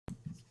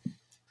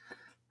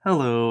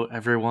Hello,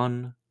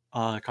 everyone.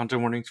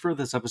 Content warnings for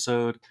this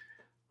episode: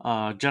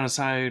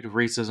 genocide,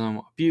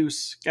 racism,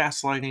 abuse,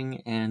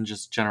 gaslighting, and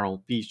just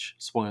general beach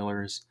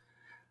spoilers.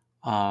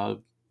 Uh,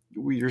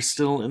 we are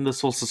still in the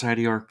Soul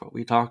Society arc, but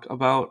we talk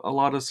about a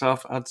lot of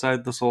stuff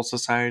outside the Soul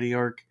Society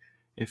arc.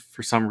 If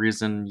for some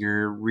reason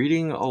you're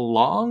reading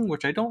along,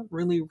 which I don't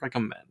really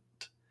recommend.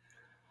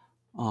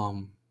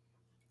 Um,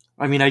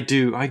 I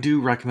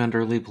do recommend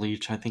early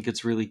Bleach. I think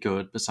it's really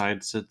good.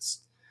 Besides, it's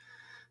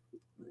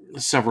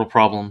several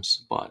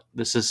problems, but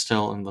this is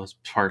still in those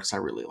parts I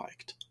really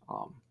liked.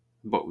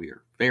 But we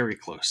are very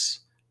close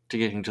to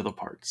getting to the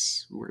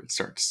parts where it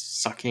starts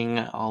sucking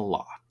a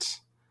lot.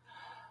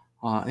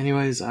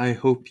 Anyways, I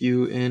hope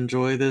you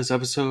enjoy this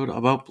episode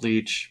about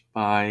Bleach.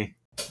 Bye.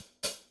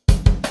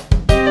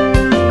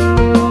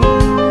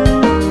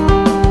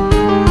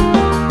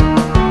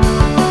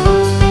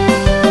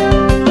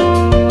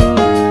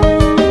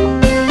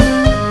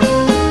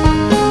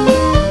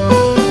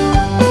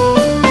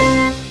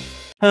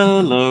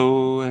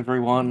 Hello,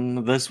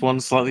 everyone. This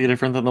one's slightly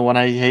different than the one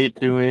I hate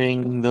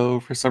doing, though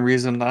for some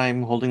reason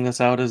I'm holding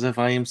this out as if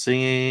I am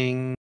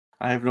singing.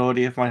 I have no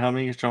idea if my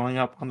humming is showing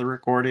up on the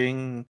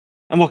recording.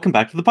 And welcome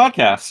back to the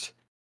podcast.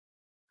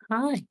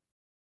 Hi,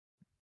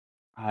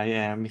 I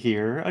am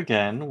here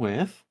again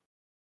with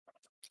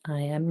I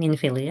am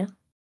Minfilia.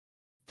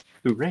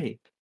 Hooray.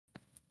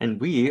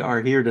 And we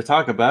are here to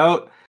talk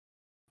about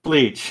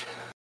Bleach.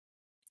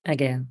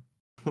 Again.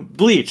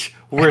 Bleach.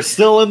 We're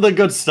still in the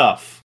good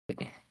stuff.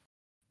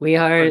 We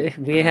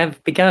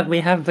have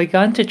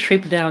begun to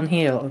trip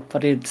downhill,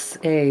 but it's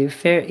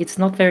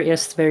not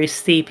very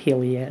steep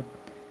hill yet.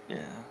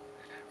 Yeah.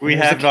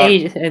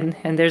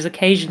 And there's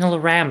occasional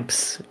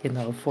ramps,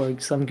 for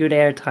some good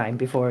airtime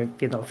before,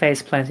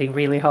 face planting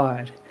really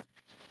hard.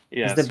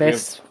 Yes,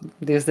 This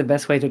is the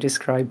best way to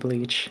describe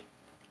Bleach.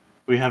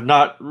 we have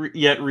not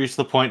yet reached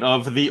the point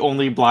of the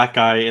only black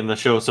guy in the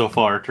show so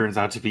far turns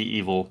out to be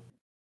evil.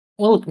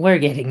 Well, we're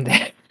getting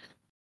there.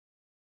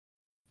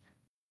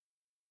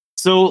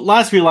 So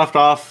last we left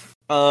off,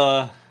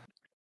 Ichigo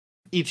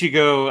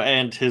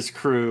and his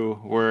crew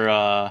were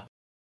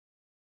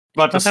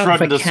about to Shot out of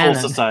strut a into Soul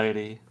cannon.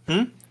 Society.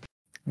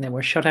 They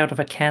were shot out of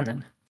a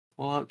cannon.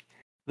 Well,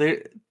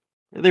 they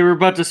were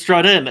about to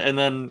strut in and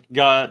then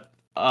got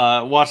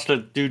watched a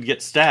dude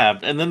get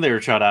stabbed, and then they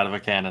were shot out of a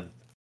cannon.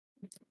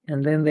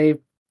 And then they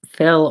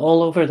fell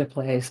all over the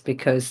place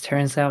because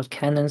turns out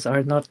cannons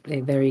are not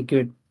a very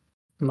good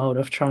mode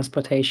of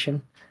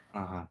transportation.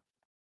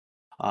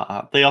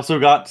 They also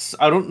got,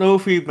 I don't know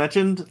if we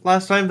mentioned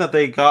last time that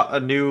they got a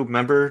new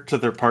member to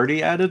their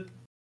party added,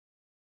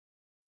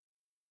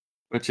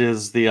 which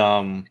is the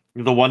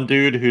one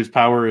dude whose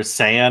power is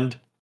sand.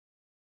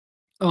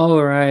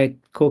 Oh, right.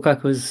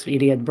 Kokaku's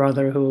idiot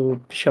brother who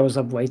shows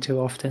up way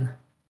too often.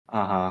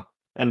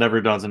 And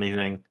never does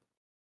anything.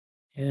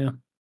 Yeah.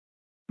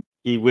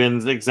 He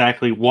wins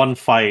exactly one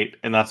fight,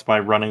 and that's by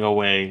running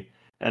away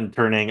and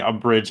turning a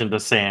bridge into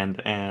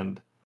sand,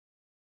 and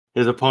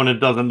his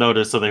opponent doesn't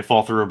notice, so they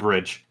fall through a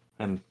bridge,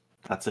 and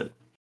that's it.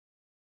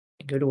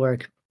 Good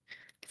work.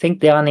 I think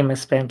the anime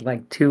spent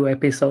like 2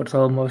 episodes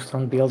almost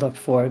on build up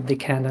for the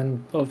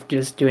canon of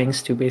just doing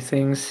stupid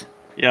things.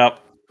 Yep.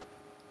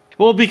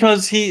 Well,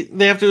 because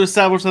they have to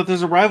establish that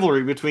there's a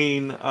rivalry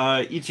between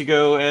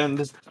Ichigo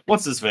and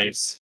what's his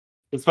face,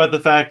 despite the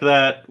fact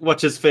that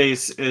what's his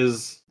face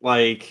is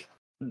like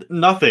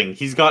nothing.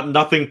 He's got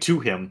nothing to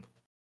him.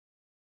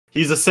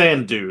 He's a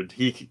sand dude.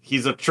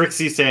 He's a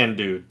tricksy sand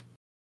dude.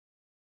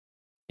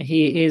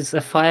 He is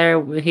a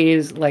fire. He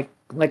is like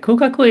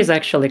Kokaku is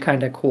actually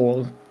kind of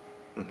cool.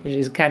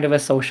 He's kind of a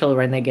social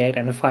renegade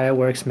and a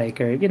fireworks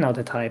maker. You know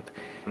the type.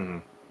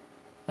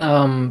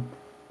 Mm-hmm.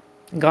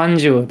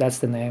 Ganju, that's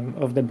the name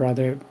of the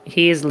brother.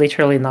 He is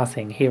literally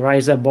nothing. He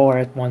rides a boar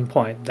at one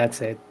point.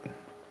 That's it.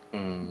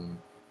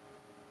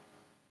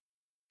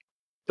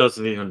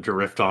 Doesn't even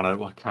drift on it.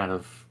 What kind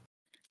of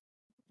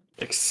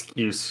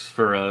excuse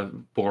for a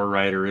boar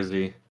rider is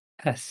he?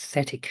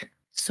 Aesthetic.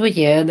 So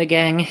yeah, the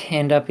gang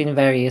end up in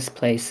various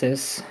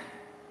places.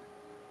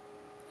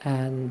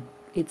 And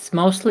it's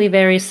mostly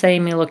very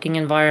samey looking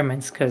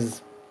environments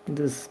because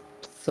this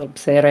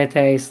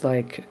Subserete is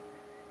like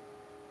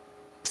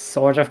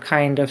sort of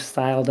kind of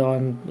styled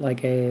on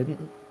like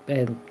an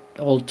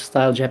old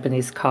style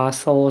Japanese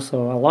castle,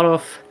 so a lot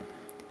of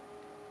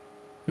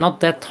not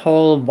that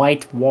tall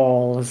white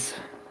walls.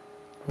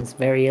 It's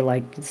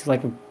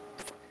like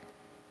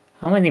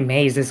how many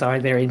mazes are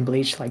there in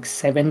Bleach? Like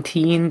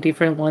 17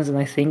 different ones, and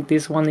I think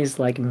this one is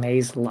like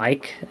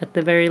maze-like at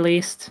the very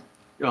least.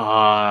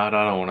 God,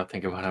 I don't want to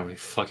think about how many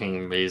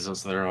fucking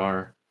mazes there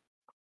are.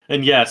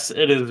 And yes,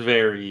 it's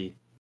very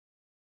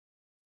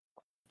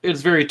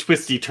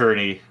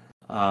twisty-turny.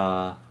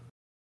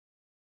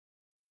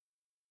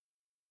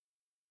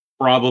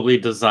 Probably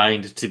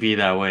designed to be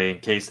that way in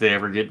case they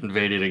ever get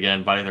invaded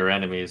again by their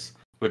enemies,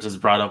 which is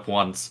brought up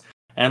once,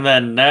 and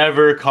then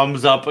never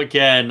comes up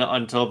again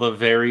until the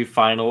very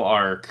final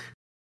arc.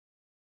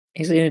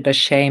 Isn't it a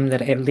shame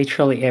that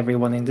literally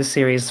everyone in the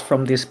series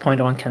from this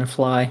point on can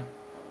fly?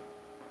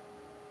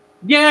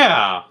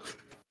 Yeah.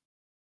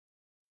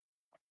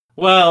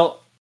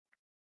 Well,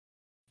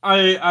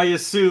 I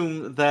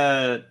assume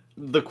that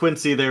the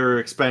Quincy they were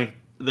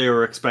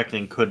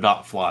expecting could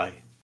not fly.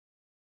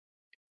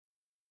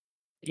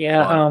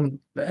 Yeah,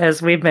 But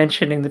as we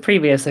mentioned in the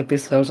previous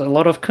episodes, a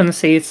lot of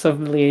conceits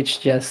of Bleach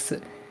just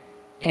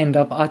end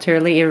up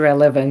utterly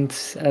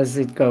irrelevant as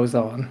it goes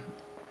on.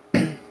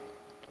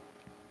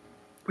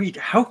 wait,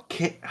 how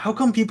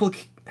come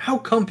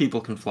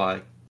people can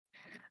fly?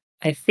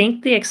 I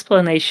think the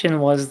explanation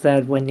was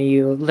that when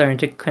you learn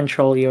to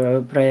control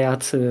your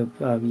Reiatsu,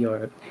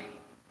 your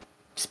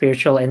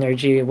spiritual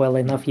energy well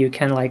enough, you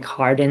can like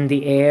harden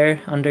the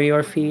air under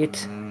your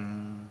feet.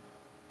 Mm,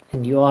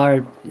 And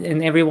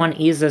and everyone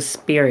is a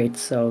spirit,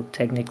 so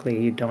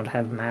technically you don't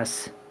have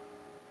mass.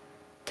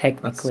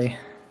 that's Technically.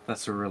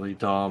 that's really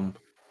dumb.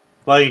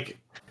 Like,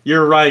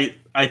 you're right.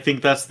 I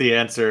think that's the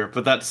answer,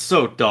 but that's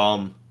so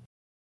dumb.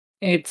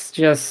 It's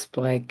just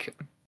like,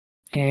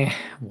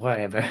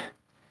 whatever.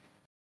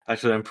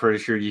 Actually, I'm pretty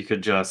sure you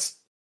could just.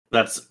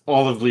 That's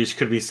all of Bleach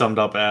could be summed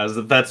up as.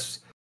 That's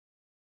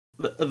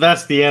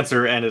the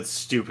answer, and it's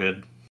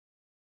stupid.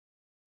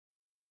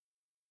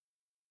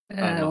 I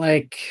don't know.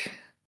 Like,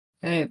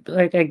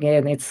 like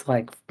again, it's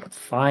like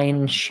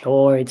fine,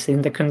 sure, it's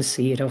in the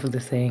conceit of the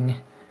thing.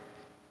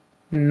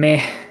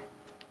 Meh.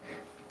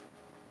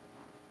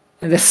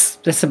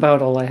 That's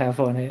about all I have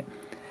on it.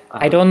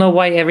 I Uh, don't know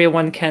why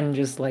everyone can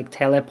just like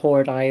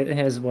teleport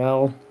as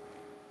well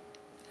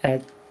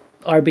at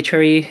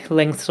arbitrary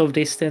lengths of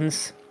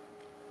distance.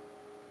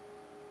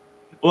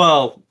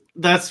 well,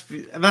 that's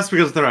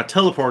because they're not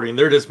teleporting.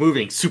 They're just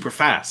moving super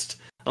fast.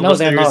 No,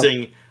 they're not.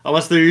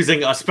 Unless they're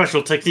using a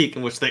special technique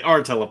in which they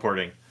are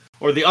teleporting,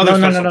 or the other No,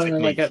 no, no, special no,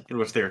 no. technique in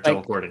which they are Like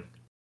teleporting.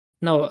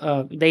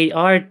 no,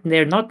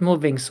 they're not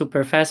moving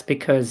super fast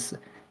because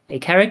a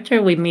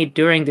character we meet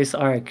during this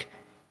arc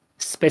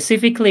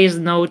specifically is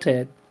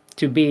noted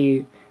to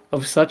be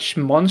of such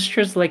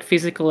monstrous like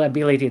physical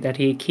ability that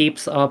he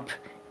keeps up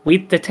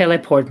with the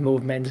teleport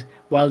movement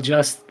while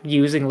just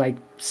using like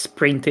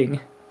sprinting.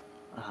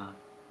 Uh,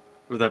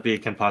 would that be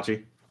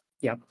Kenpachi?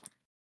 Yep.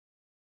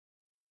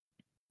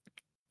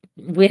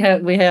 We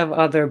have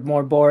other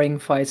more boring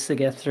fights to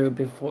get through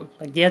before.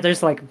 Like yeah,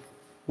 there's like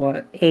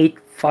what 8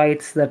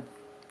 fights that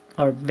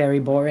are very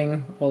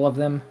boring, all of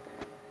them.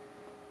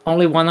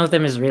 Only one of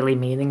them is really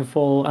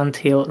meaningful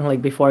until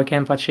like before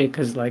Kenpachi,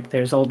 because like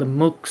there's all the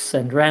mooks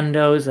and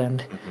randos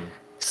and Hmm.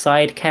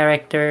 side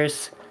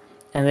characters,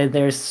 and then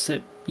there's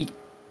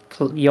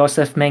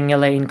Josef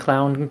Mengele in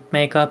clown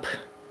makeup.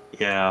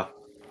 Yeah.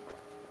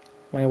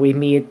 When we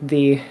meet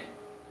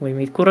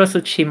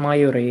Kurosuchi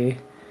Mayuri,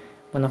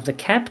 one of the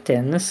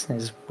captains,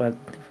 is what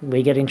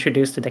we get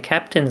introduced to the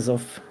captains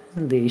of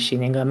the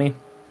Shinigami.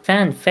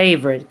 Fan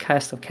favorite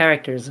cast of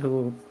characters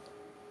who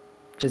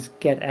just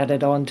get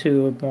added on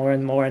to more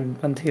and more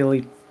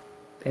until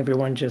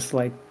everyone just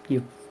like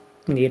you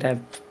need a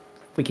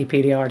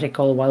Wikipedia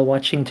article while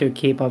watching to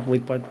keep up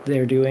with what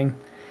they're doing.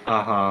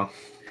 Uh huh.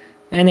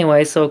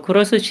 Anyway, so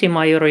Kurosuchi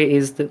Mayuri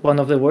is one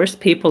of the worst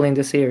people in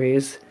the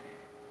series.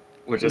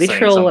 Which is saying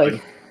Literal,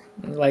 something.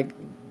 like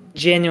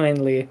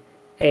genuinely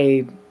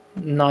a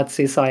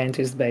Nazi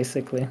scientist,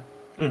 basically.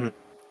 Hmm.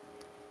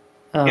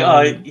 Yeah,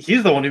 Um,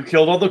 he's the one who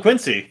killed all the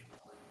Quincy.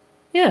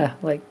 yeah,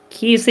 like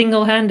he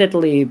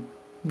single-handedly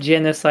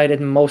genocided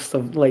most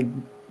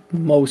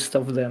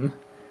of them,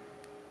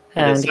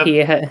 and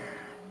Except,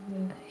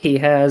 he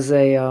has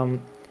a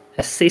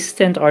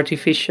assistant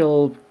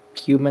artificial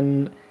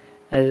human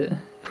uh,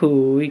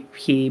 who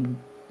he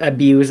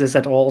abuses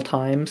at all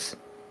times.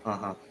 uh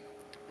huh.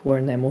 Poor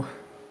Nemo.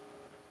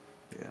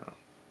 Yeah.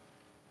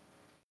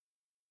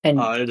 And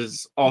It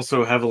is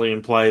also heavily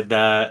implied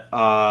that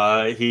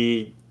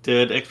he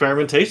did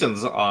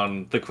experimentations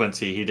on the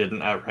Quincy. He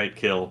didn't outright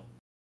kill.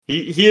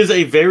 He is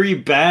a very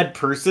bad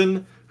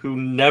person who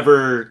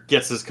never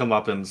gets his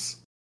comeuppance,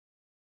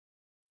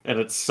 and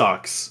it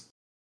sucks.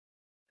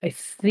 I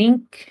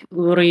think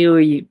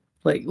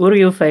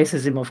Uryu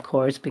faces him, of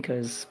course,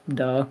 because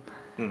duh.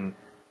 Hmm.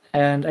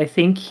 And I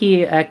think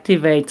he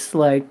activates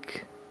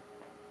like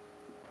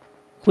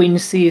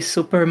Quincy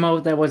super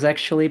mode that was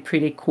actually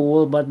pretty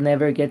cool, but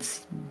never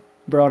gets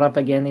brought up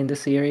again in the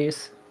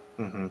series.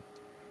 Hmm.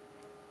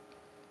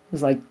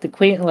 It's like the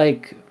Queen,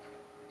 like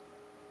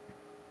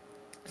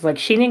it's like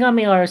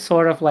Shinigami are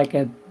sort of like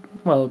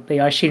they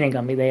are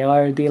Shinigami. They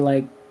are the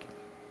like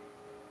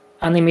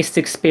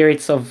animistic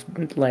spirits of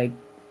like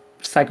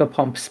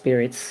psychopomp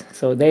spirits.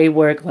 So they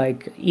work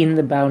like in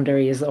the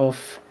boundaries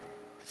of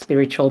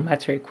spiritual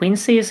matter.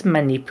 Quincy's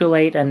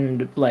manipulate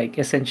and like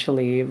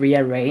essentially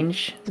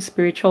rearrange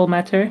spiritual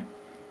matter,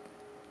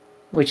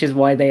 which is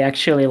why they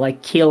actually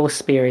like kill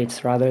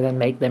spirits rather than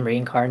make them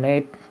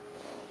reincarnate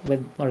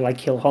with or like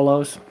kill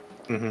hollows.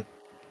 Hmm.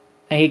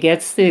 And he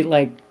gets the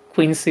like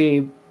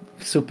Quincy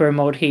super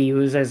mode he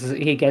uses.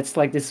 He gets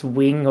like this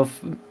wing of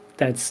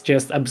that's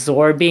just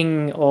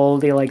absorbing all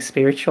the like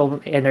spiritual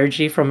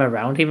energy from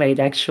around him. It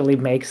actually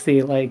makes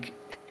the like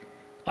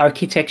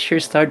architecture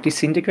start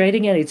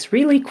disintegrating, and it's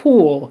really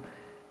cool.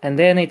 And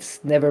then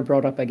it's never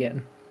brought up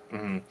again.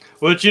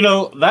 Which,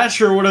 that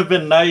sure would have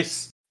been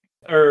nice,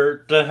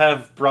 or to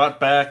have brought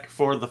back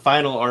for the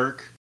final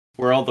arc,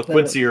 where all the The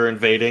Quincy are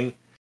invading.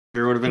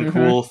 Sure would have been hmm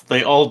cool if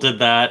they all did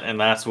that, and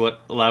that's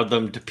what allowed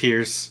them to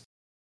pierce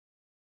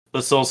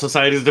the Soul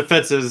Society's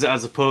defenses,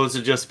 as opposed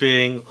to just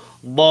being,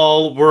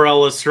 lol, we're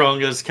all as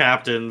strong as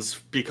captains,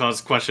 because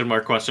question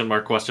mark, question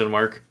mark, question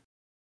mark.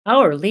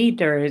 Our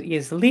leader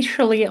is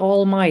literally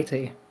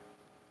almighty.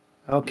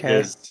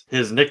 Okay.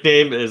 His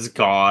nickname is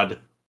God.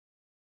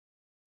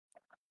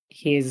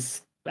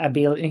 His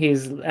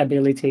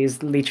ability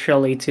is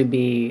literally to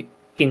be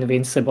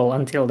invincible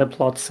until the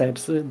plot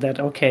says that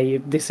okay,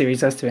 this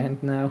series has to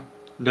end now.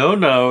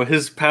 No,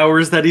 his power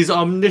is that he's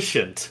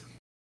omniscient.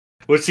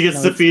 Which gets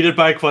No, it's defeated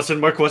by question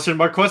mark, question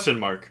mark, question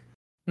mark.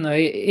 no,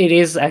 it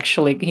is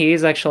actually he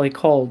is actually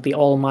called the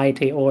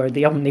Almighty or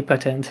the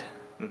Omnipotent,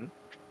 Mhm.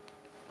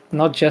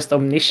 not just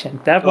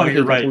omniscient. That Oh, one he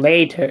you're got right.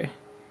 later.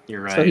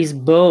 You're So right. he's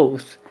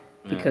both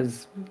Yeah.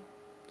 because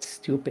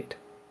stupid.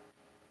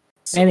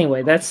 So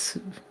Anyway, that's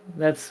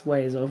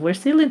ways off. We're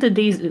still into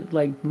these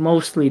like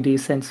mostly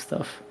decent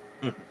stuff.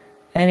 Mhm.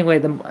 Anyway,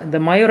 the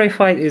Mayuri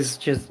fight is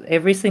just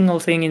every single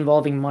thing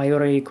involving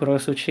Mayuri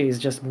Kurosuchi is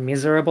just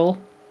miserable.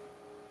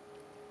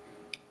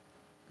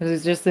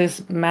 It's just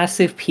this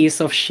massive piece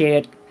of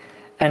shit,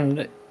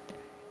 and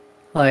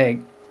like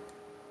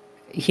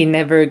he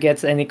never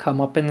gets any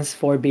comeuppance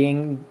for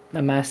being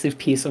a massive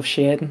piece of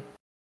shit.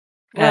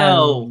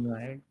 Well, And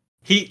like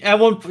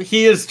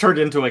he is turned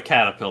into a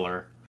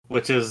caterpillar,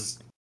 which is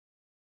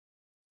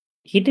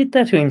he did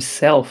that to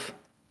himself.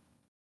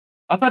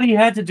 I thought he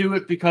had to do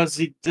it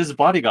because his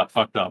body got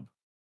fucked up,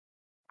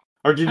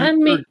 or did I he,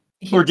 mean,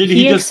 or he did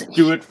he he just ex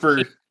do it for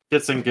he.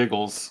 shits and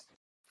giggles?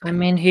 I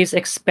mean, he's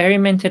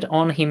experimented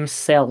on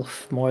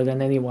himself more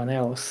than anyone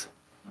else.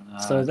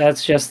 So True.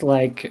 that's just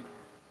like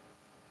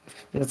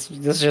that's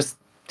just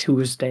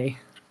Tuesday.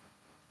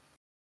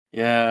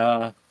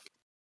 Yeah.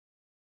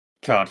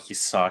 God, he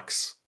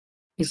sucks.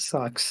 He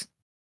sucks.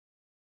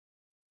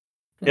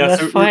 Yeah. That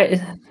So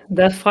fight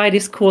that fight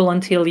is cool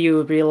until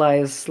you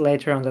realize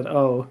later on that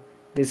oh,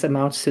 this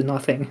amounts to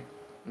nothing.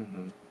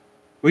 mhm.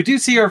 We do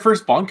see our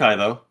first Bonkai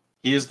though.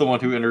 He is the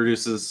one who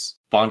introduces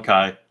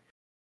Bonkai,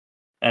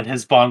 and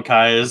his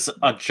Bonkai is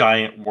a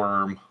giant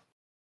worm.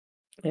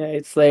 Yeah,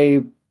 it's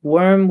a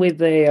worm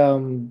with a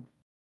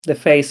the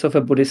face of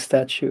a Buddhist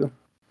statue.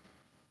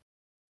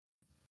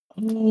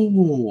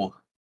 Oh,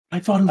 I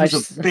thought it I was a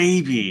s-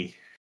 baby.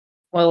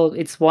 well,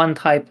 it's one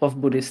type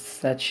of Buddhist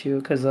statue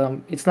because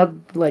it's not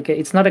like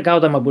it's not a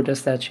Gautama Buddha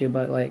statue,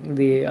 but like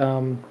the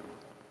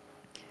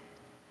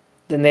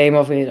name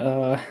of it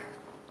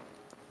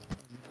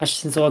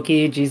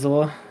Ashinzoki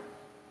Jizo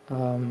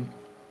um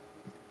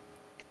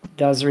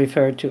does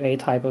refer to a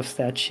type of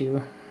statue.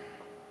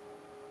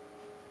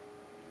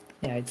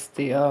 Yeah, it's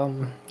the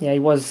yeah, it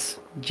was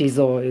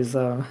Jizo is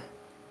the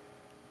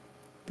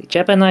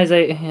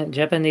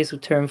Japanese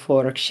term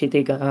for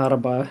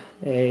Kshitigarbha,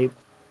 a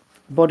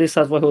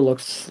bodhisattva who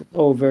looks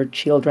over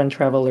children,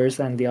 travelers,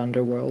 and the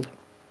underworld.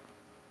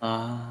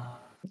 Uh,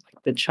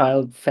 The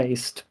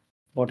child-faced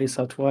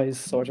bodhisattva is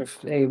sort of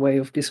a way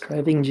of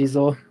describing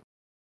Jizo.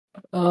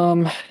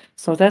 Um,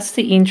 so that's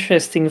the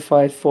interesting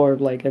fight for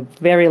like a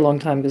very long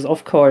time because,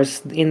 of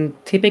course, in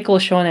typical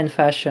shonen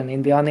fashion,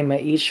 in the anime,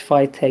 each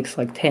fight takes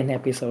like 10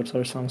 episodes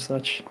or some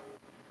such.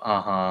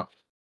 uh-huh.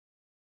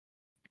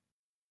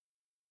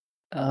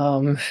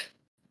 Um,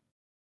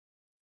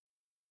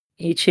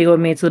 Ichigo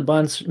meets a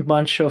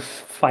bunch of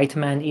fight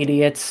man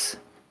idiots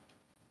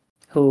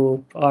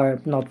who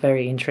are not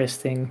very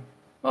interesting.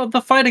 Well,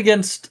 the fight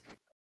against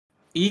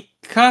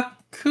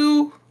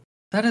Ikaku?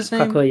 That his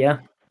name? Kakuya.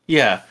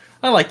 Yeah,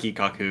 I like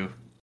Ikaku.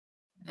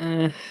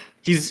 Uh,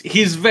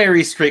 He's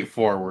very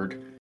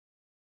straightforward.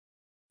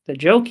 the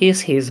joke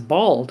is he's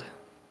bald,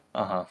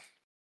 Uh-huh.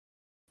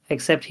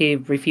 except he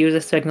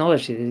refuses to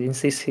acknowledge it. He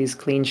insists he's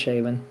clean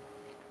shaven.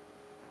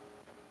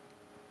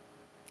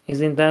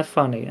 Isn't that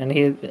funny? And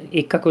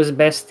Ikaku's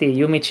bestie,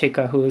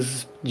 Yumichika,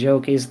 whose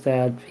joke is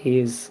that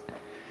he's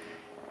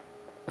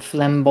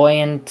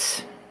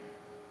flamboyant,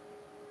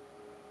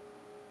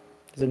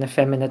 he's an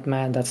effeminate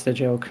man, that's the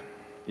joke.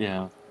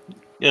 Yeah.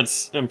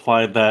 It's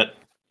implied that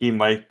he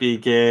might be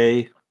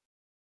gay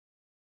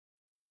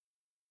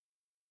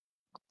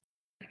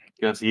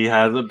because he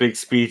has a big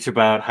speech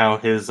about how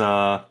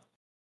about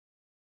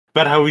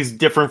how he's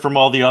different from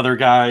all the other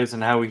guys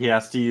and how he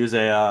has to use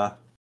a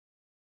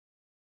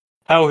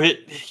how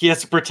he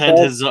has to pretend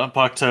Well, his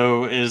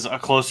Pakuto is a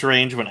close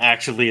range when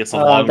actually it's a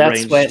long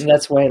ranged.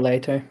 that's way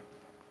later.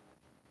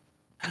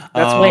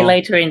 That's way Oh,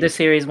 later in the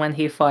series when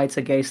he fights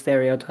a gay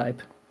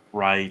stereotype.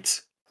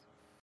 right.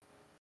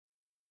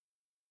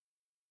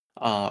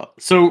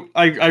 So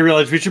I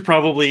realized we should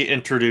probably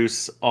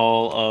introduce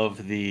all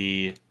of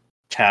the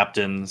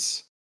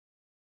captains.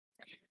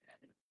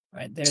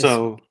 Right,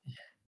 So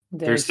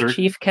there's there's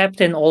Chief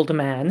Captain Old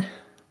Man,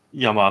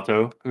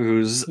 Yamato, Yamamoto.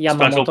 whose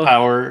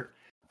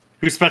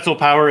special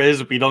power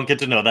is we don't get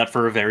to know that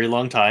for a very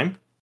long time.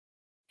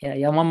 Yeah,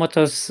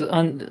 Yamamoto's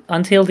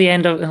until the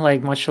end of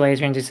like much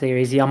later in the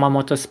series,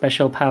 Yamamoto's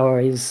special power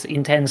is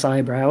intense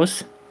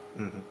eyebrows.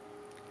 Mhm.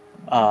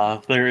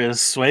 There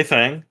is Sui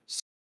Feng,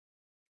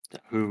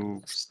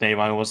 whose name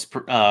I was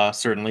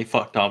certainly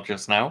fucked up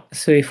just now.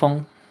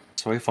 Suifeng.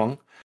 Sui Feng.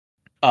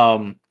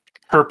 Um,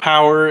 her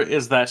power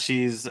is that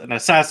she's an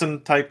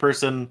assassin type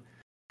person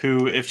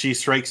who, if she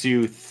strikes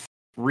you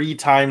 3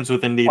 times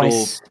with a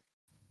needle,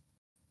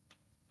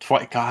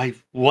 Twice. God,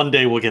 one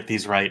day we'll get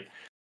these right.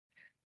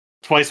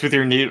 Twice with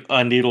your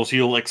needles,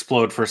 you'll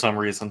explode for some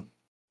reason.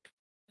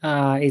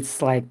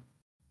 It's like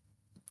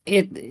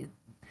it.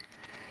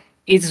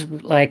 It's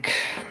like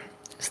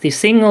it's the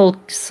single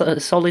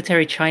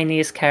solitary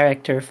Chinese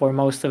character for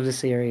most of the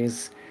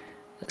series.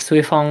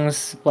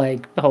 Suifeng's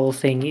like the whole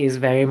thing is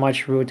very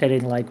much rooted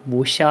in like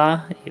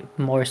wuxia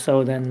more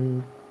so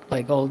than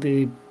like all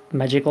the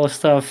magical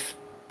stuff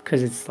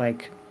because it's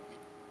like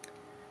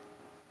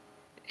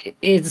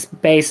it's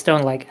based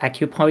on like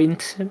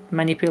acupoint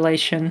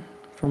manipulation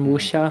from Hmm.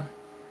 wuxia.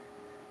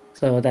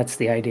 So that's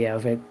the idea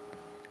of it.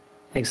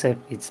 Except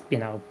it's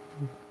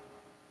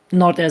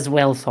not as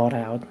well thought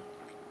out.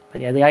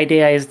 But yeah, the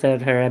idea is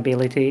that her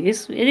ability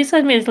is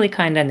admittedly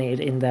kind of neat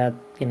in that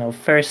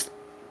first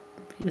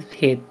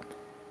hit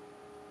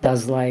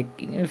does like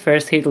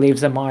first hit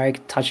leaves a mark,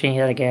 touching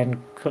it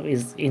again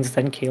is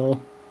instant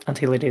kill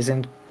until it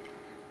isn't.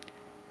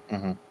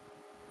 Hmm.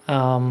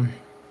 Um,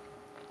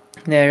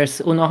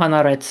 there's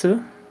Unohana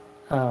Retsu,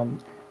 um,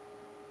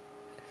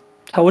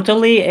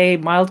 totally a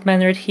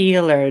mild-mannered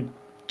healer.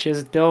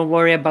 Just don't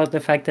worry about the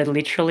fact that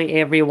literally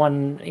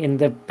everyone in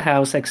the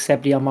house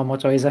except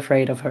Yamamoto is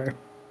afraid of her.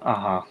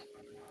 Uh-huh.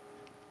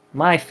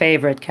 My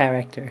favorite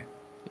character,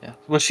 Yeah.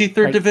 Was she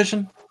third like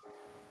division?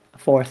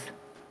 fourth.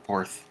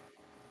 Fourth.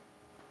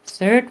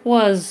 Third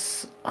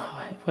was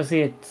was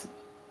it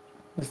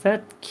was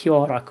that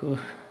Kyoraku?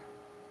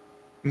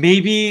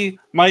 Maybe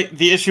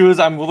the issue is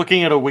I'm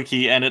looking at a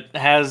wiki and it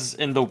has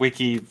in the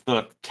wiki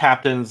the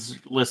captains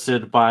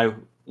listed by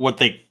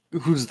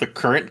who's the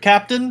current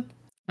captain.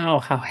 Oh,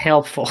 how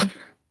helpful!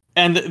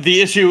 And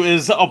the issue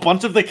is a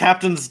bunch of the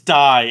captains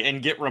die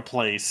and get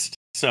replaced.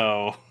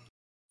 So,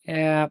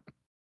 Yeah,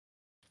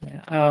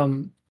 yeah,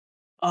 let's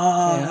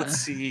yeah.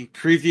 see.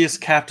 Previous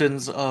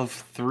captains of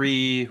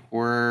 3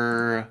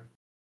 were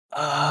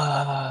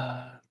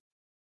uh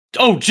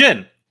oh,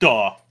 Jin.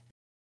 Duh.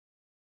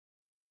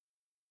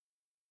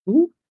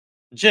 Who?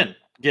 Jin.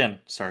 Gin,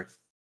 sorry.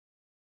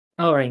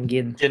 Oh,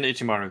 Rengin. Gin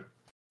Ichimaru.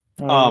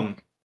 All right, Um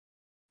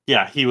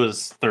yeah, he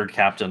was third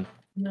captain.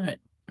 all right.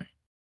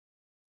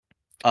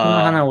 Uh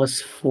Unohana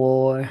was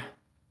four.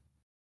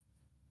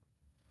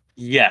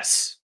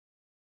 yes.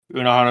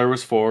 Unohana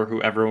was 4,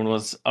 who everyone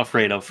was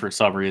afraid of for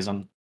some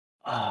reason.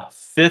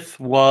 Fifth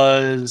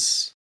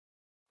was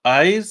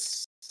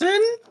Aizen?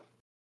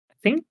 I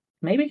think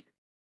maybe.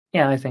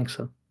 Yeah, I think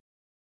so.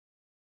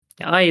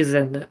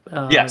 Aizen,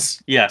 Yes,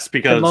 the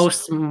because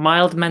most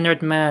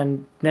mild-mannered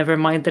man. Never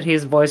mind that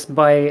he's voiced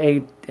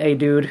by a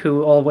dude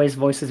who always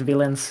voices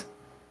villains.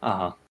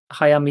 uh-huh.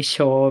 Hayami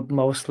Sho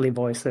mostly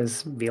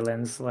voices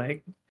villains.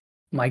 Like,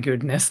 my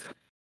goodness.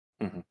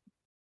 Mhm.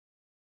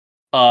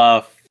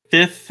 Uh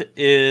fifth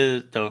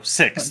is no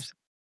sixth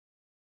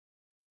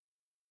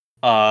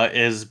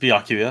is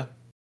Byakuya,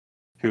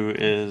 who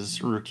is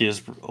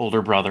Rukia's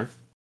older brother.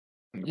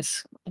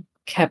 It's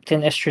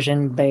Captain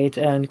Estrogen Bait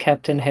and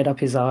Captain Head Up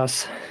His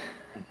Ass.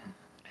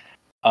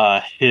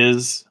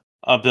 His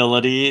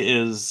ability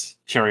is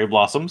Cherry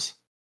Blossoms.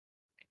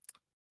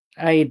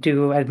 I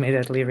do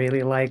admittedly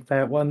really like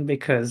that one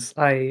because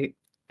I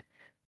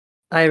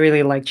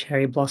really like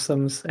cherry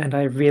blossoms and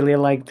I really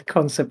like the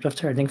concept of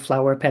turning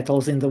flower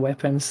petals into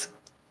weapons.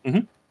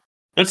 Hmm.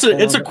 It's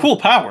a So cool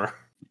power.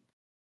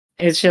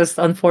 it's just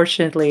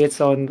unfortunately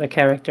it's on a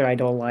character I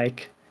don't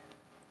like.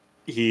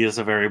 He is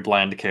a very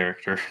bland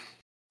character.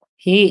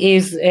 He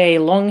is a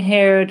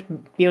long-haired,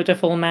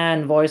 beautiful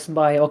man voiced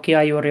by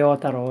Okiayu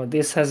Ryotaro.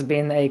 This has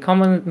been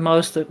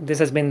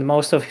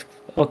most of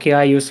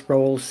Okiayu's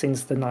roles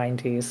since the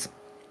 90s.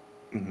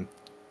 Mhm.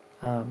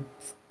 Um,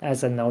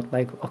 as a note,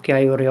 like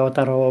Okiayu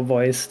Ryotaro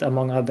voiced,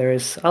 among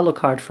others,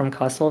 Alucard from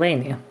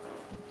Castlevania.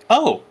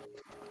 Oh,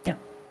 Yeah,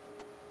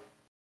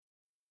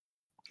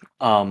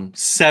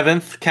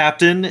 seventh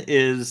captain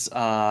is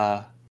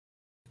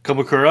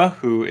Komukura,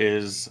 who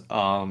is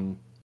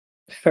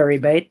furry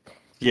bait.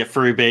 yeah,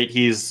 furry bait.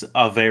 He's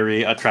a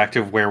very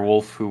attractive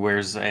werewolf who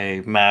wears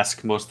a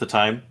mask most of the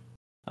time,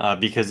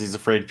 because he's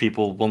afraid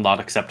people will not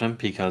accept him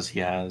because he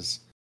has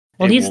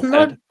Well, a he's wolf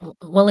not. head.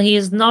 Well, he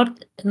is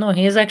not. No,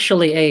 he is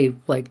actually a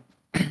like.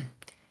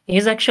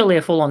 He's actually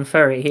a full-on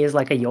furry. He is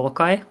like a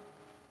yokai.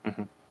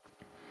 Mhm.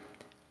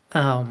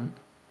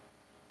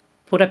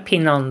 Put a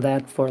pin on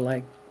that for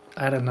like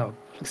I don't know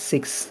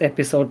 6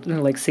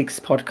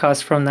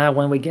 podcasts from now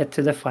when we get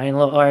to the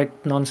final arc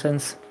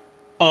nonsense.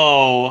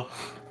 Oh,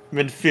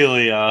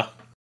 Minfilia.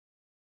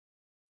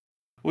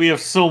 We have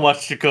so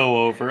much to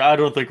go over. I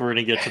don't think we're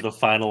gonna get to the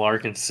final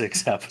arc in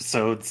 6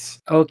 episodes.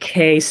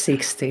 Okay,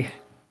 60.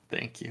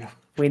 Thank you.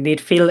 We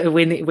need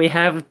we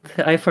have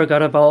I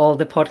forgot about all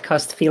the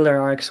podcast filler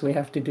arcs we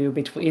have to do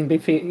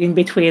in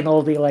between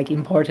all the like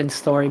important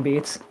story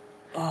beats.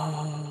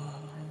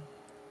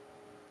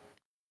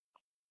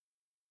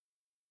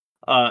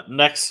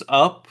 Next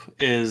up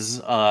is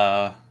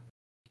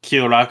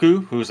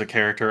Kyoraku, who's a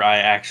character I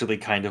actually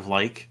kind of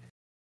like.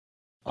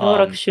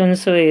 Kyoraku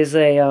Shunsui is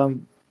a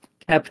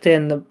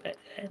captain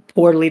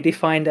poorly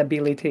defined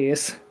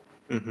abilities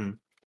Mhm.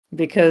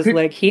 because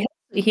like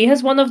he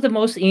has one of the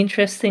most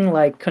interesting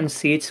like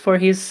conceits for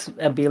his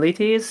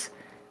abilities,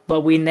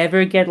 but we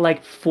never get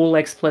like full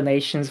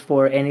explanations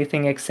for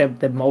anything except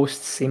the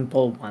most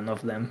simple one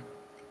of them.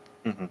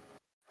 Mhm.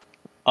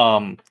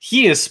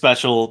 He is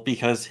special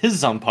because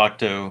his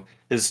Zanpakuto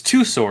is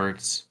two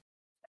swords,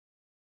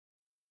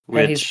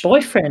 And his which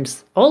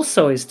boyfriend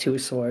also is two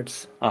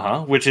swords.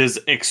 which is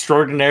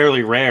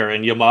extraordinarily rare,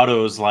 and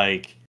Yamato's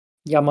like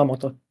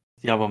Yamamoto.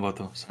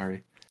 Yamamoto,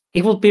 sorry.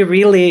 It would be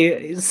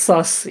really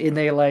sus in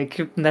a like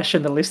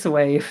nationalist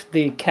way if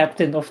the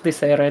captain of the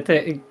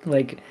Seirete,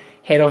 like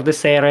head of the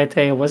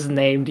Seirete, was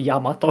named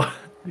Yamato.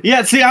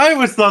 Yeah, see, I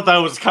always thought that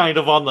was kind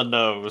of on the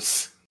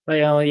nose. But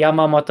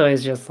Yamamoto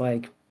is just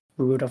like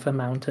root of a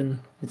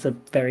mountain. It's a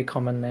very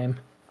common name.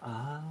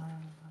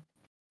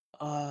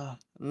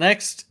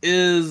 Next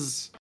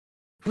is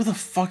who the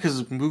fuck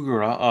is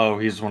Mugura? Oh,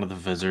 he's one of the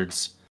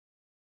wizards.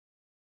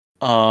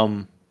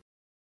 Um,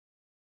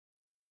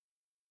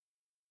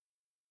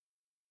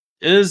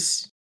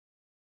 is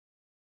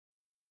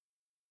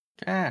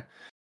eh,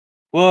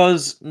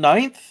 was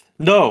ninth?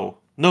 No,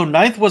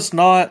 ninth was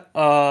not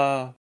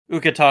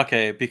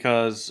Ukitake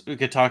because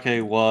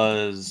Ukitake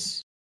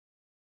was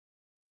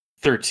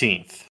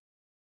 13th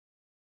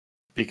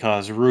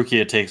because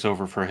Rukia takes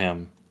over for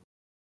him.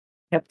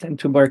 Captain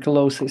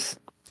Tuberculosis.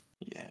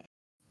 Yeah.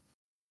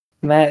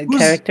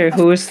 Character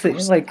who's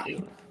Who's like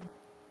ninth?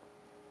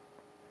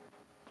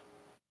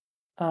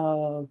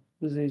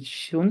 was it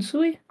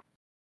Shunsui?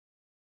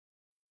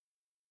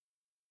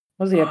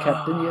 Was he a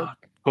captain yet?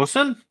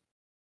 Kosen?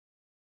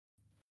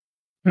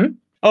 Hmm?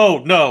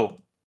 Oh no,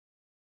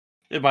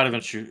 it might have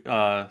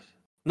been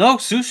no,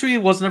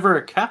 Susui was never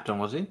a captain,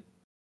 was he?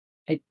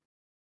 I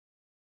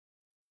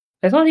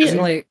I thought he He's,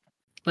 like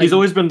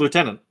always been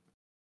lieutenant.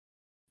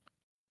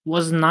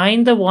 was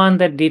nine the one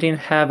that didn't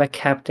have a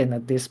captain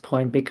at this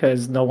point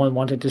because no one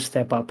wanted to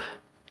step up.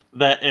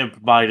 That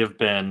it might have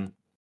been.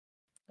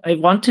 I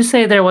want to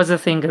say there was a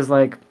thing because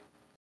like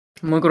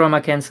Muguro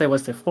Makensei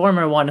was the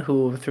former one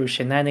who through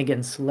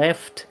shenanigans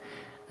left.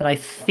 And I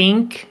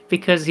think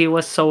because he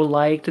was so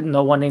liked,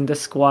 no one in the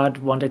squad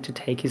wanted to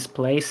take his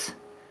place.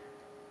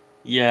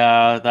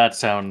 Yeah, that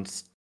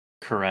sounds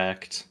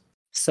correct.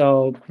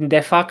 So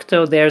de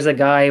facto, there's a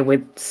guy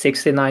with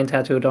 69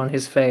 tattooed on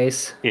his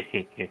face.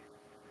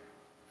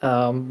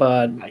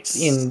 But Nice.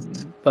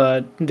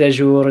 de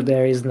jure,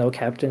 there is no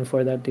captain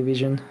for that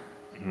division.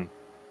 Mhm.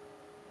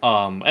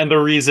 And the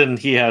reason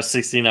he has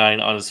 69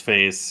 on his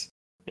face,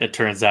 it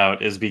turns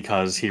out, is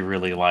because he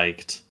really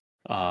liked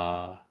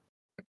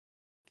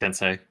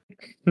Kensei.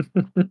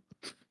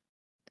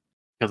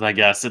 Because I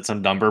guess it's a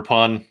number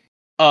pun.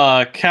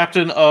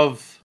 Captain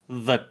of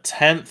the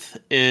 10th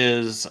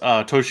is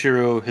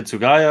Toshiro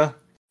Hitsugaya.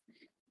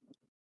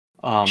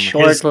 His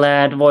Short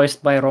lad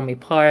voiced by Romy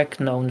Park,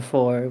 known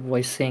for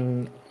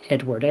voicing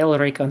Edward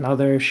Elric,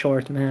 another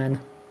short man.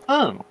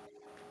 oh,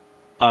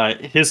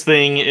 his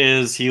thing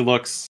is he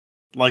looks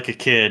like a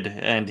kid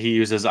and he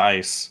uses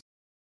ice,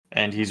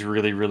 and he's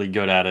really really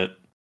good at it.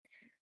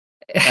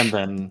 And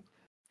then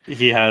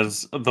he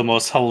has the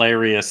most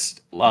hilarious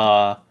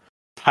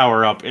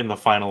power up in the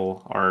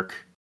final arc,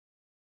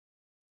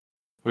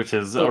 which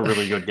is a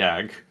really good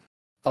gag.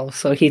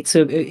 Also,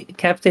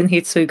 Captain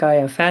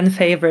Hitsugaya, fan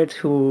favorite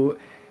who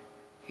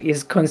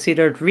is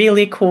considered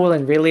really cool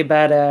and really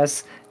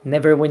badass,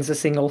 never wins a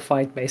single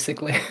fight,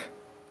 basically.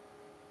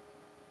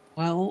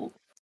 Well,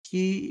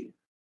 he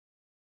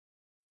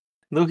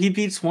though he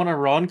beats one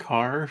Iran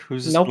car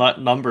who's Nope.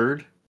 not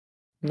numbered,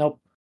 Nope.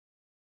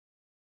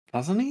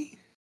 doesn't he?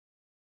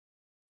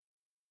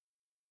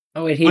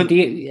 Oh wait,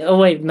 When Oh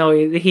wait, no,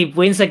 he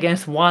wins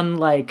against one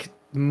like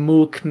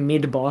mook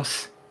mid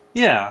boss.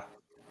 yeah,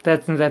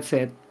 That's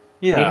it.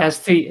 yeah,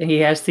 He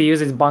has to use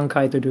his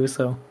bankai to do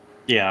so.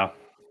 yeah.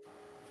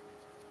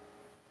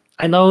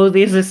 I know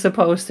this is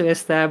supposed to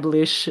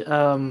establish the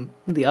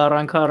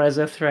Arankar as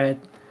a threat,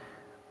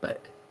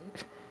 but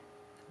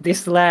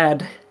this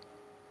lad,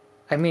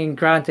 I mean,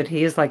 granted,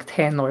 he is like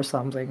 10 or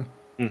something.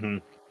 hmm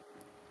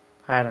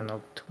I don't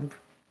know,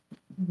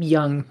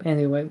 young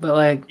anyway, but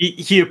like,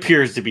 he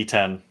appears to be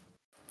 10.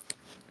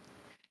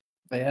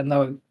 yeah,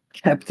 no,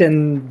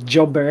 Captain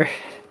Jobber.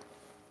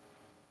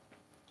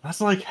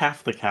 That's like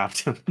half the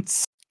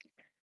captains.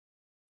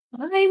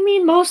 I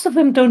mean, most of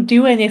them don't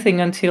do anything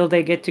until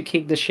they get to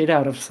kick the shit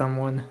out of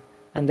someone.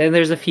 And then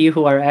there's a few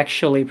who are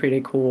actually pretty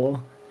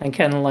cool and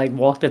can like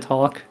walk the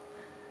talk.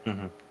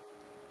 hmm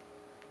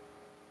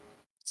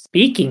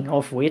Speaking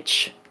of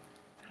which,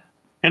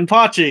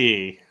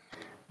 Kenpachi,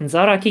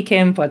 Zaraki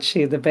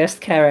Kenpachi, the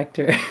best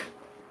character.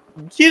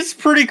 he's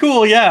pretty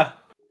cool, yeah.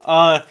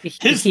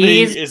 His thing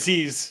He's is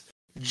he's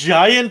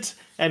giant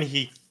and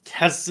he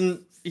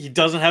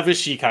doesn't have his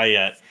Shikai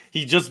yet.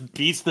 He just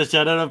beats the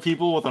shit out of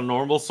people with a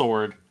normal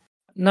sword.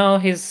 no,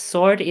 his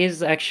sword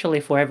is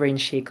actually forever in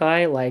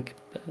Shikai, like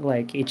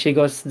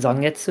Ichigo's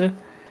Zangetsu.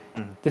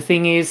 Mm-hmm. The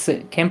thing is,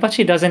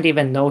 Kenpachi doesn't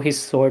even know his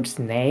sword's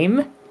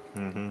name,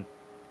 Mm-hmm.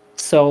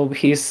 so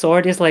his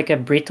sword is like a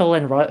brittle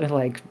and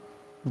like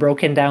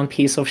broken down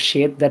piece of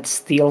shit that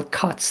still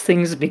cuts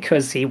things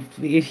because he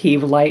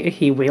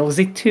wills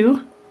it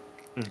to.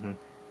 Mm-hmm.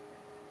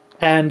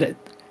 And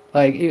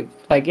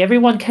like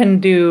everyone can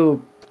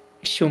do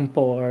Shumpo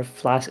or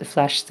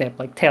flash step,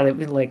 like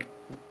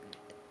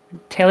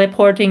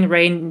teleporting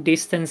range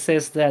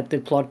distances that the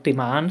plot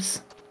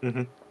demands.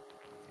 Mm-hmm.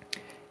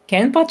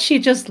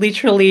 Kenpachi just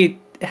literally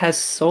has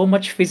so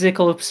much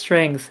physical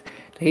strength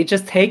that he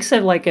just takes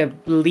it like a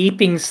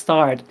leaping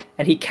start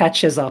and he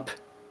catches up.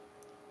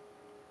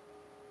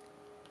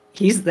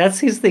 That's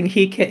his thing.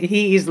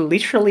 He is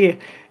literally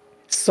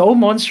so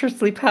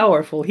monstrously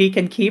powerful. He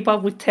can keep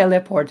up with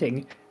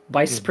teleporting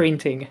by Mm-hmm.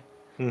 sprinting.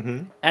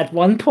 Mm-hmm. At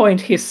one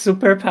point, his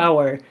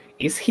superpower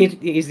is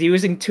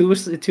using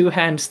two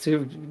hands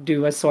to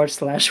do a sword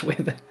slash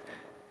with,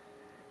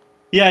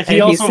 Yeah, he and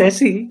he also says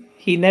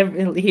he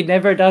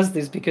never does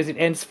this because it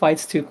ends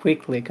fights too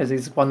quickly because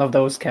he's one of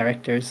those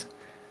characters.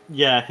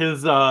 yeah,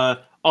 his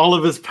all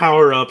of his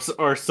power-ups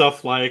are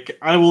stuff like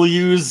I will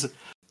use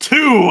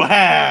two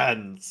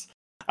hands.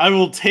 I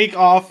will take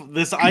off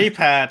this eye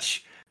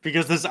patch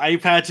because this eye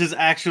patch is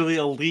actually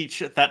a leech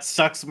that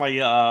sucks my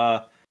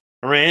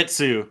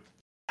Reiatsu,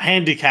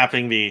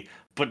 handicapping me.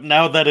 But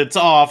now that it's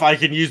off, I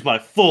can use my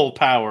full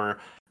power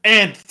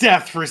and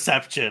depth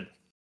perception.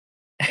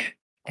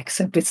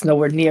 Except it's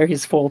nowhere near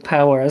his full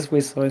power as we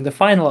saw in the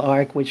final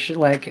arc, which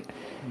like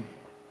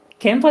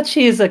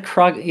Kenpachi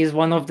is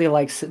one of the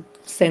like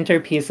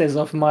centerpieces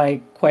of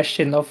my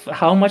question of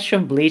how much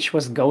of Bleach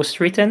was ghost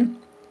written.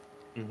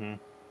 Mm-hmm.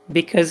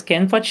 Because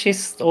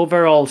Kenpachi's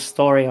overall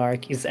story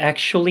arc is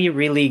actually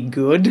really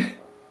good.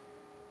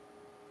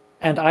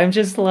 And I'm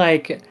just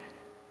like,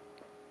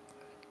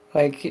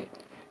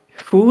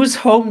 whose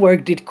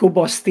homework did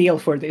Kubo steal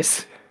for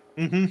this?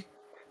 Mm-hmm.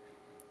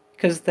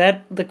 Because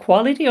the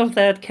quality of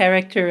that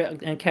character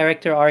and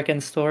character arc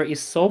and story is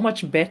so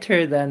much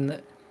better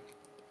than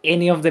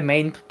any of the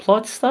main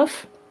plot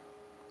stuff.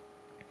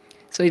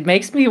 So it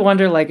makes me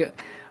wonder, like,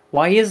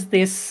 why is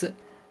this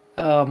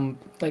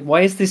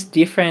why is this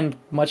different,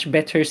 much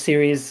better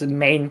series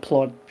main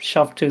plot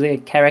shoved to the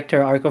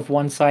character arc of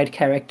one side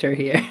character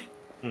here?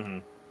 Mm-hmm.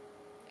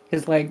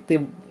 Because like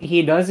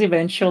he does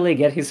eventually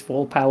get his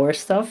full power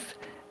stuff,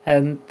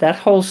 and that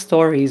whole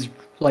story is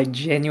like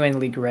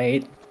genuinely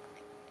great.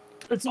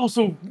 It's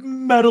also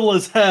metal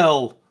as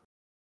hell.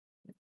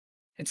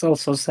 It's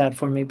also sad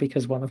for me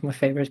because one of my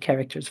favorite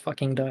characters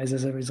fucking dies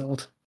as a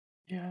result.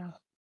 Yeah.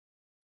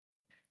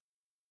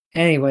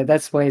 Anyway,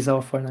 that's ways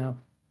off for now.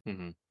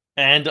 Mm-hmm.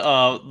 And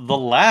the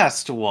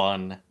last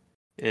one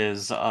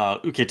is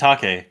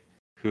Ukitake,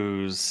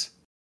 whose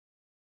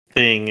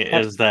thing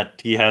Yep. is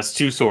that he has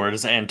two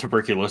swords and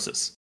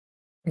tuberculosis.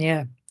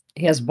 Yeah,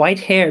 he has white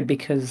hair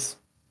because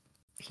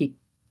he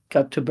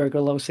got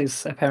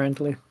tuberculosis.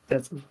 Apparently,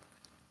 that's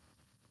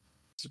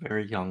It's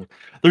very young.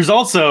 There's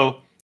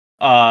also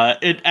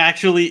it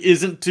actually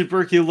isn't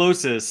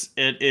tuberculosis.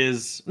 It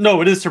is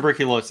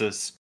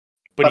tuberculosis.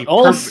 But but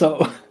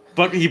also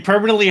but he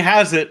permanently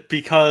has it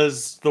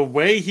because the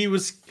way he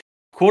was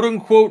quote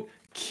unquote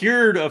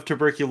cured of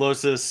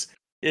tuberculosis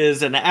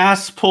is an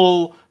ass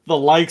pull the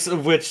likes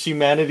of which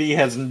humanity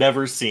has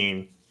never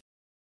seen.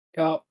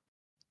 oh,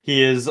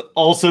 He is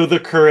also the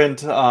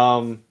current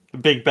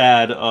big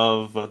bad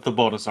of the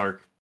bonus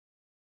arc.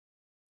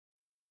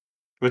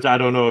 Which I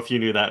don't know if you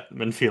knew that,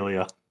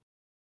 Minfilia.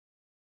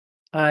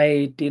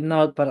 I did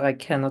not, but I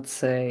cannot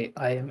say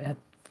I am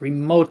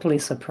remotely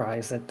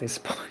surprised at this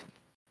point.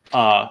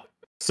 Uh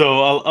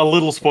so a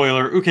little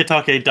spoiler,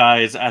 Ukitake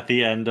dies at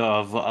the end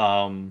of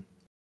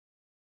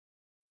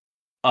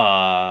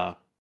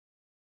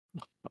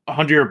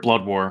 100-Year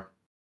Blood War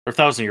or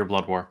 1,000-Year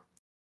Blood War.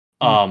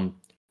 Hmm.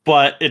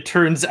 But it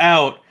turns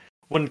out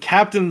when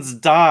captains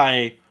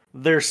die,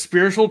 their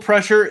spiritual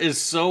pressure is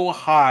so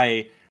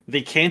high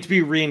they can't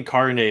be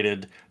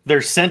reincarnated.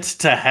 They're sent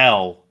to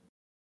hell.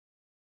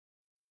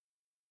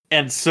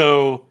 And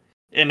so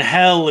in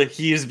hell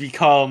he has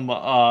become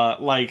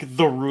like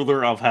the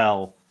ruler of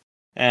hell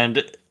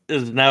and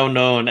is now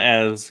known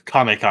as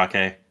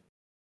Kamekake.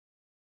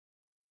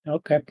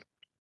 Okay,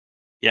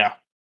 Yeah.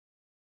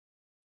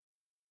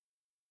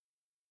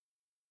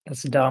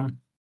 that's dumb.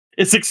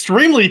 It's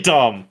extremely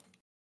dumb.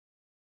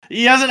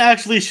 He hasn't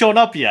actually shown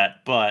up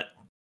yet, but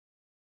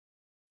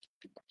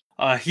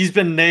he's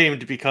been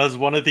named because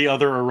one of the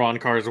other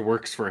Arankars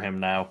works for him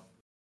now.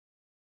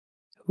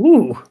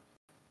 Ooh,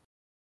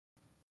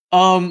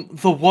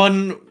 The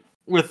one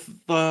with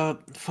the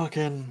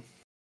fucking.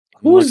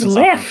 I'm gonna look who's this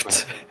up real quick.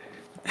 left?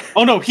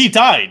 Oh no, he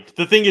died.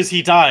 The thing is,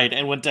 he died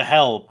and went to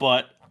hell.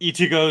 But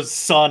Ichigo's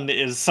son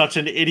is such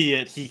an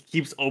idiot. He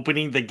keeps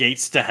opening the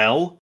gates to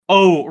hell.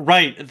 Oh,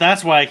 right.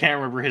 That's why I can't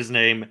remember his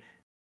name.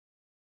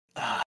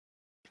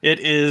 It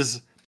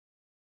is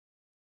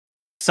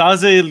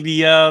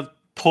Sazelia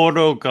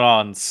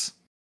Porograns,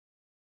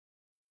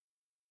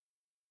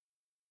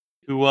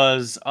 who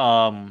was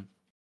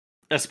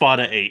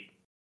Espada 8.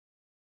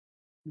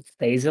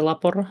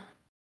 Stazilapor?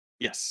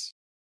 Yes.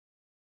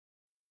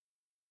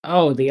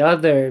 Oh, the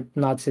other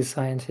Nazi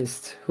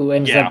scientist who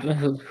ends Yeah. up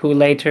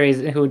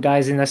who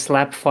dies in a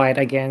slap fight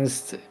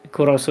against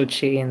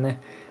Kurosuchi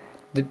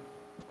the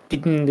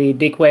in the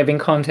dick waving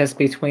contest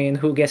between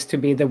who gets to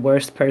be the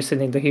worst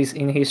person in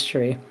in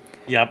history,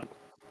 Yep.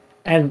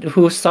 and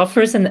who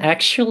suffers an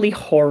actually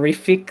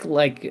horrific,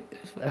 like,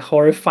 a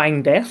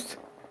horrifying death.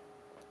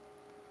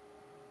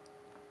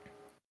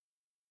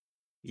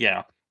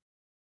 Yeah.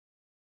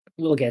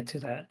 We'll get to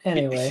that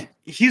anyway.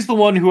 He's the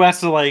one who has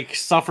to like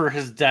suffer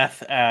his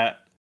death at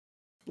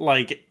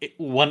like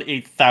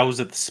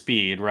 1/8,000th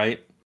speed, right?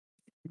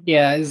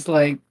 Yeah, it's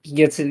like he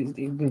gets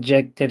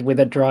injected with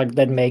a drug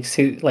that makes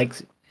it like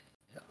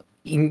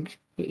in,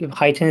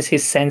 heightens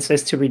his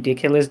senses to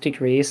ridiculous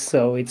degrees.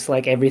 So it's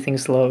like everything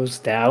slows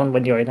down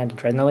when you're in an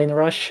adrenaline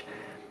rush.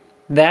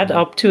 That Mhm.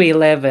 up to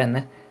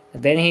 11.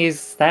 Then he's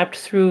stabbed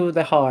through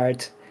the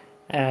heart,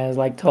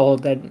 like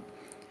told that,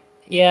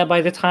 yeah,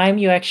 by the time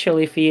you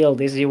actually feel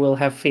this, you will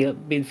have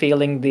been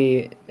feeling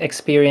the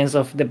experience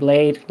of the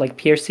blade like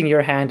piercing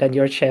your hand and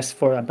your chest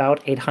for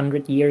about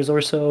 800 years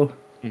or so.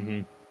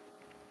 Mhm.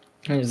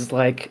 And it's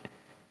like,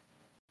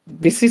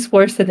 this is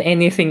worse than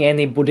anything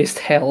any Buddhist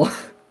hell.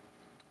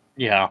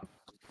 Yeah.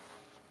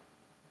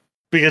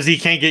 Because he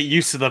can't get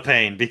used to the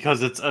pain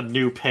because it's a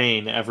new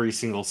pain every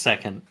single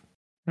second.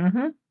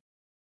 Mm-hmm.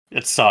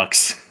 It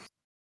sucks.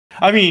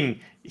 I mean,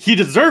 he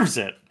deserves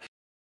it.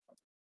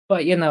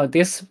 But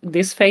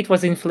this fate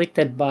was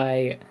inflicted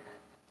by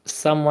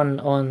someone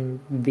on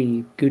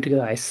the good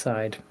guy's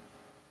side.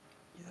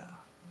 Yeah.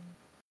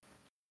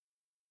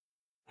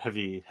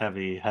 Heavy,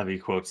 heavy, heavy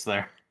quotes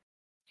there.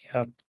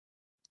 Yeah.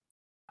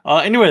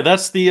 Anyway,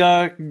 that's the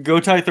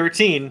Gotai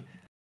 13.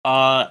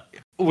 Uh,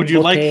 would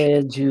you like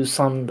Goteju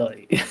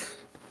Sandai.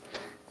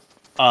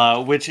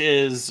 which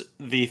is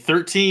the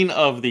 13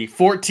 of the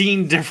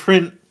 14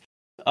 different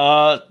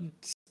uh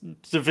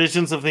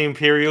divisions of the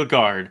Imperial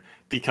Guard,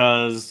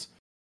 because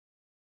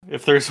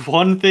if there's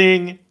one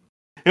thing,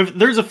 if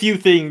there's a few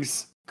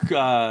things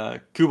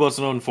Kubo's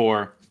known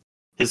for,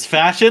 his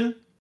fashion,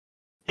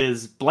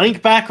 his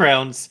blank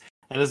backgrounds,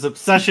 and his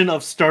obsession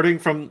of starting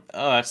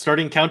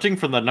counting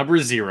from the number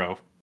 0.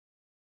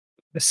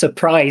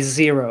 Surprise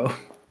zero.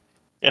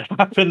 It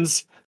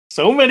happens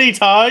so many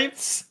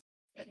times.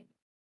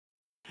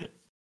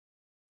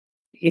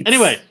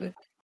 Anyway,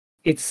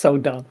 It's so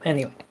dumb.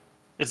 Anyway.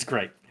 it's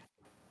great.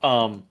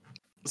 Um,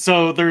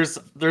 so there's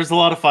a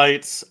lot of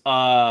fights.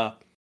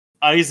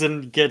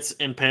 Aizen gets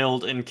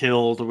impaled and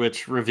killed,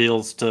 which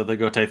reveals to the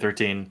Gote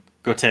 13,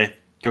 Gote,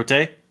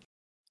 Gote,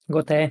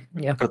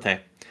 yeah. Gote,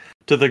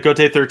 to the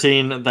Gote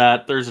 13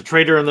 that there's a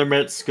traitor in their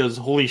midst. Because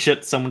holy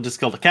shit, someone just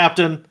killed a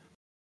captain.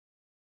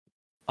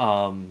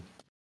 Um,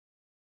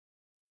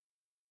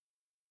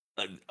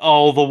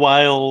 all the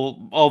while,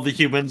 all the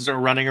humans are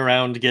running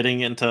around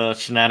getting into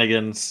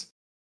shenanigans.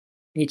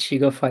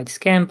 Ichigo fights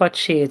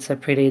Kenpachi. It's a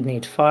pretty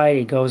neat fight.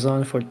 It goes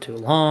on for too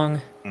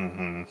long.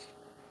 Mm-hmm.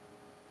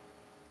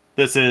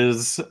 This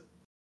is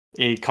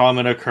a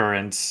common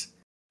occurrence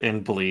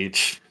in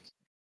Bleach.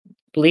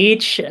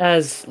 Bleach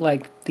as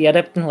like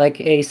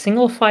like a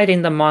single fight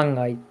in the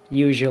manga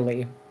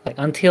usually, like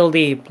until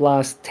the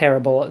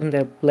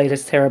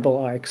latest terrible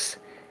arcs.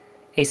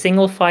 A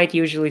single fight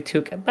usually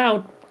took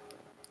about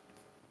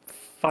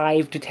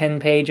 5 to 10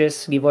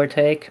 pages, give or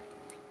take.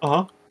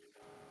 Uh huh.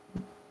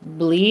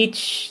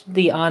 Bleach,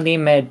 the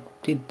anime,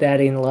 did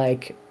that in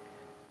like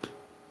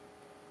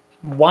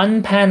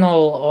one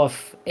panel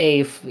of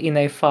in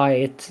a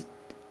fight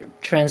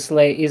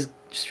translate is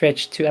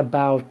stretched to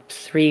about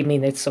 3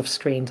 minutes of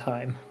screen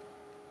time.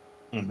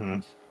 Mm-hmm.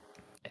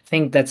 I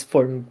think that's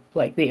for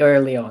like the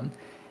early on.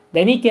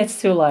 Then it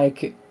gets to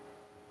like,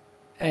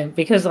 and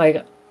because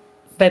like,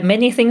 but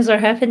many things are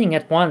happening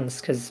at once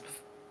because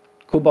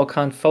Kubo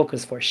can't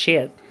focus for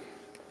shit.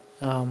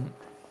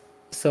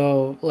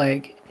 So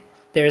like,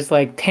 there's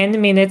like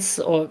 10 minutes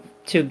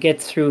to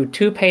get through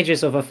 2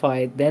 pages of a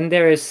fight. Then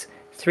there's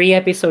 3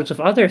 episodes of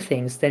other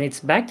things. Then it's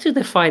back to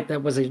the fight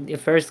that was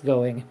first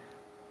going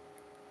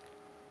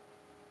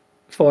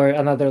for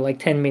another like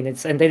 10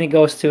 minutes, and then it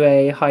goes to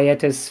a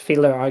hiatus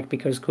filler arc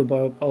because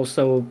Kubo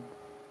also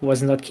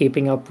was not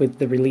keeping up with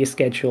the release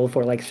schedule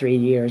for like 3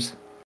 years.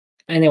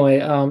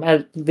 Anyway, all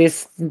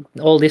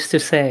this to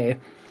say,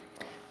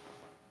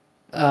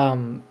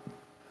 when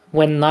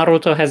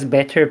Naruto has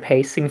better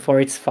pacing for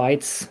its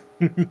fights,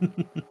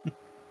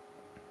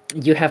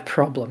 you have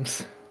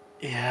problems.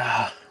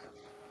 Yeah.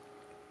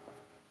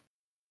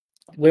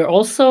 We're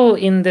also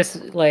in this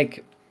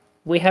like,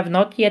 we have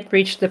not yet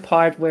reached the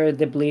part where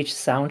the Bleach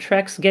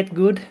soundtracks get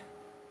good.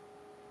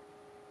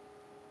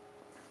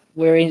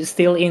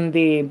 Still in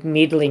the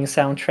middling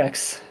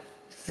soundtracks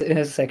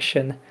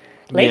section.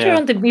 Later Yeah.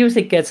 on, the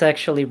music gets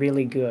actually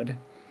really good.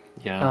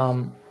 Yeah.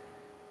 Um,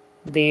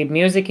 the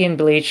music in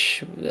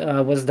Bleach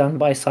was done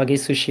by Sagi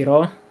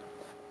Sushiro,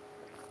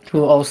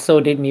 who also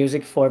did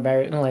music for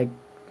that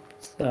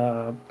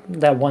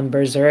one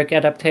Berserk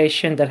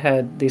adaptation that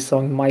had the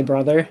song "My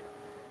Brother."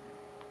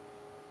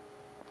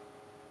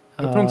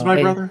 Which one's my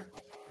I brother?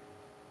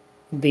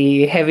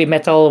 the heavy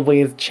metal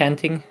with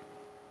chanting.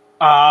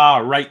 Ah,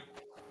 right.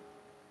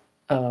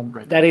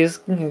 Right, That right. is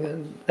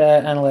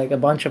that and like a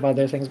bunch of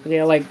other things. But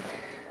yeah, like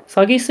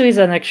Sagisu is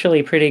an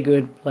actually pretty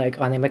good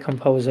like anime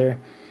composer.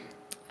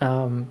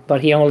 But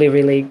he only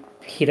really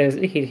hit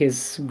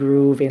his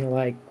groove in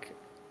like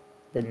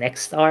the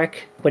next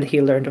arc when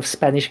he learned of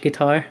Spanish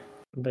guitar.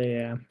 But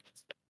yeah,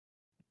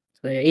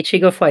 so yeah,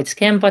 Ichigo fights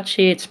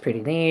Kenpachi. It's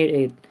pretty neat.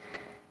 It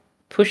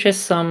pushes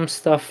some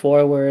stuff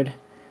forward.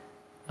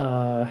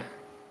 Uh,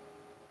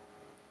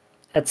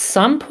 at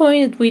some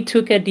point, we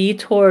took a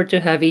detour to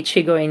have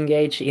Ichigo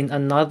engage in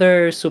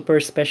another super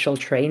special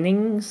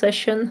training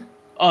session.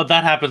 Oh,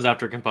 that happens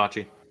after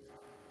Kenpachi.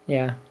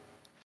 Yeah,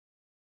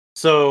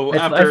 So I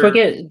after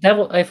forget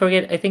that. I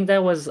forget. I think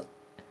that was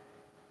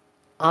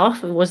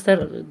off. Was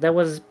that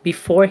was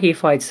before he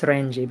fights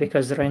Renji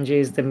because Renji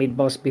is the mid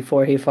boss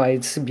before he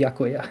fights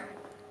Byakuya.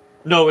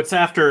 no, it's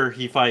after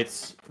he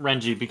fights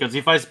Renji because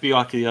he fights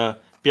Byakuya.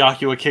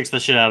 Byakuya kicks the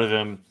shit out of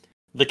him.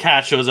 The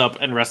cat shows up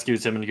and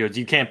rescues him and goes,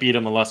 "You can't beat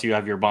him unless you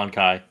have your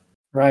Bankai,"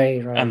 Right,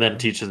 and right, then right.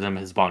 teaches him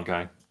his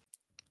Bankai.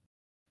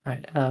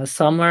 Right.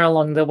 Somewhere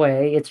along the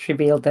way, it's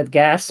revealed that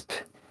Gasp,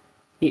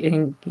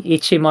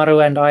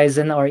 Ichimaru, and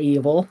Aizen are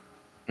evil.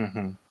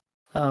 Mm-hmm.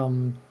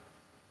 Um,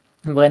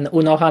 when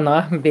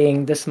Unohana,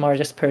 being the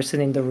smartest person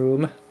in the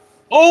room.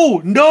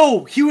 Oh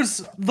no, he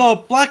was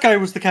the black guy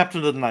was the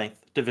captain of the ninth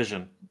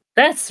division.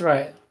 That's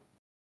right.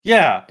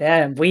 Yeah,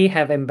 Damn, we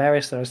have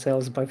embarrassed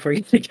ourselves by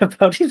forgetting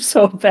about him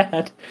so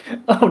bad.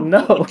 Oh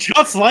no.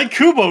 just like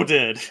Kubo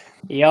did.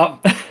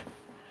 Yup.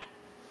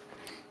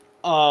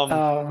 Um,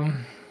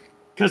 Um,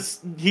 because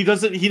he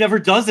never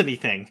does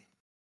anything.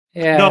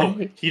 yeah.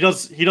 No, he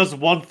does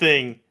one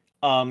thing.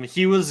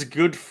 He was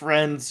good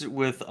friends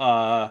with Oh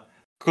god.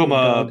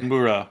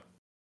 Komamura.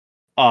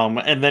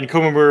 And then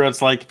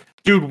Komamura's like,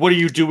 dude, what are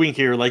you doing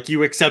here? Like,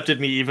 you accepted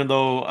me even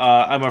though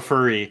I'm a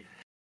furry.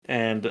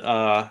 And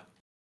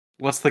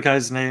what's the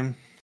guy's name?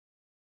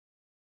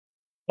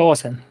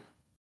 Awesome.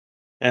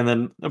 And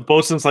then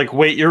Bosun's like,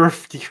 wait, you're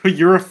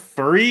a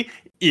furry?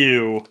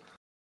 Ew.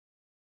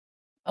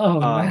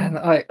 Oh Um, man,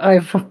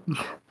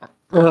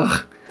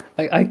 ugh,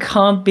 I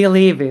can't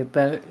believe it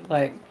that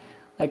like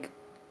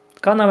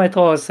Kaname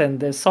Tosen,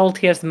 the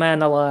saltiest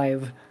man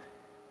alive,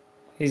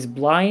 is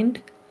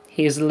blind.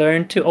 He's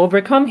learned to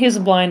overcome his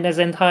blindness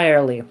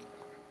entirely.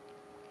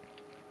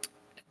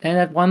 And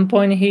at one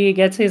point, he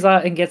gets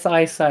gets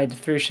eyesight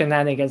through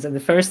shenanigans, and the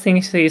first thing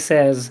he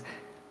says,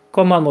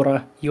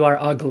 "Komamura, you are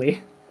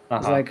ugly."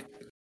 It's uh-huh. like,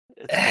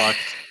 It's fucked.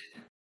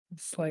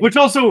 it's like, Which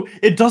also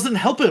it doesn't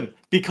help him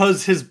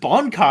because his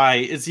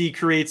Bonkai is he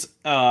creates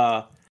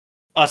a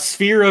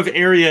sphere of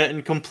area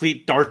in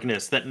complete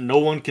darkness that no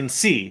one can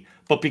see,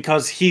 but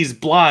because he's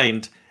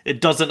blind, it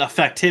doesn't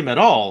affect him at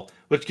all,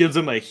 which gives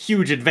him a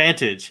huge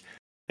advantage.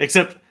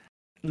 Except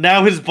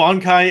now his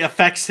Bonkai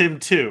affects him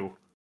too.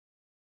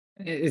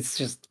 it's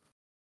just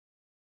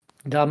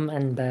dumb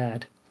and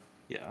bad.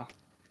 Yeah.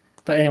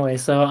 But anyway,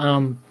 so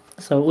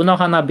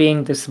Unohana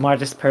being the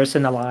smartest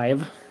person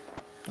alive,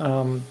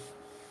 um,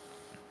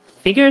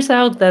 figures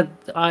out that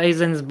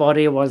Aizen's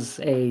body was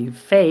a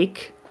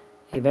fake,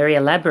 a very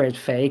elaborate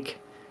fake.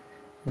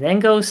 Then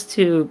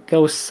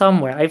goes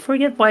somewhere. I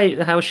forget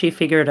how she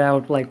figured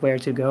out like where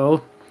to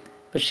go,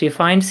 but she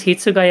finds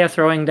Hitsugaya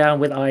throwing down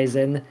with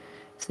Aizen.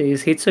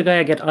 Sees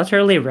Hitsugaya get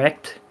utterly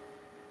wrecked,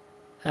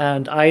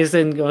 and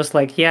Aizen goes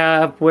like,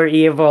 "Yeah, we're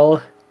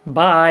evil.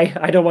 Bye.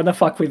 I don't want to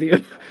fuck with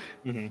you."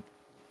 Hmm.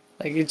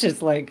 Like it's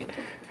just like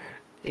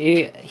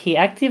he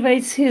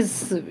activates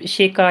his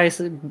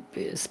Shikai's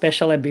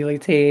special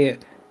ability,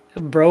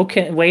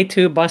 broken, way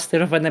too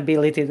busted of an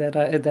ability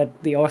that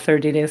the author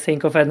didn't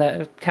think of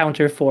a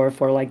counter for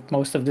like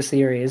most of the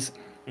series,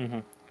 Hmm.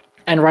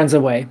 and runs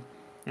away.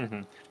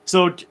 Hmm.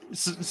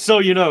 So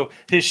you know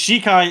his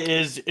Shikai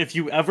is if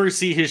you ever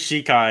see his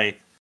Shikai,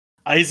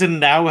 Aizen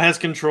now has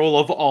control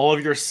of all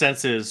of your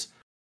senses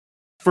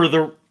for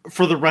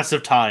the rest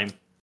of time.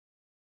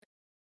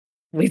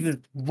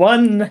 With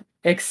one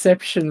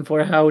exception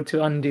for how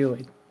to undo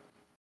it.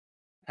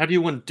 How do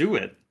you undo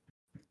it?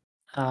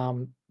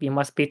 You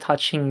must be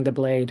touching the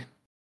blade.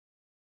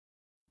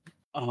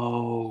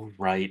 Oh,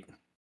 right.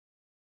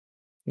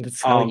 Um,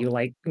 That's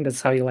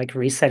how you like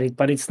reset it,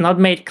 but it's not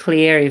made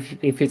clear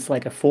if it's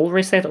like a full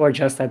reset or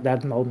just at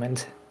that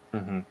moment.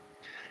 mhm.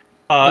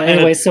 But And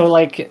anyway, it so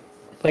like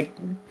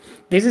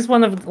this is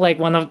one of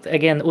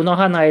again,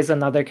 Unohana is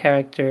another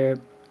character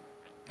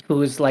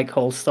whose like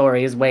whole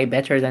story is way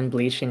better than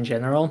Bleach in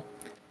general.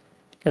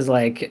 Because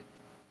like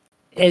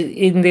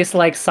in this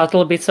like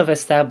subtle bits of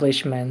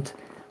establishment,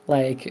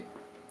 like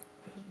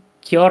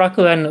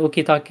Kyoraku and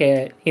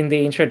Ukitake in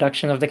the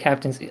introduction of the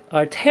captains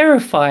are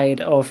terrified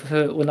of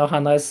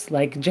Unohana's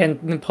like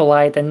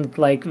polite and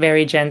like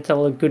very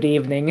gentle good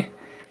evening.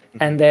 Mhm.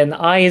 And then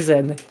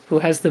Aizen, who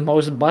has the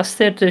most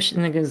busted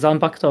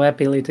Zanpakuto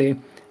ability,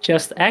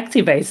 just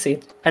activates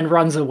it and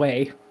runs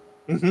away.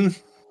 Mhm.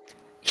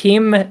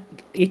 Him,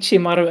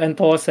 Ichimaru, and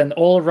Tosen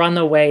all run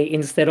away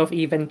instead of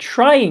even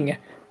trying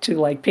to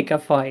like pick a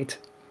fight.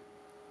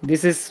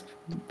 This is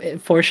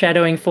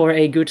foreshadowing for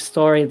a good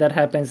story that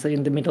happens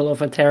in the middle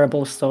of a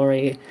terrible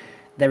story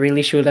that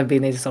really should have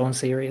been its own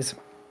series.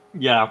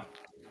 Yeah.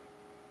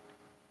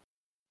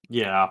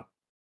 Yeah.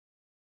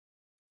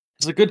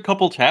 It's a good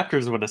couple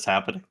chapters when it's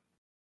happening.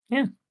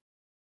 Yeah.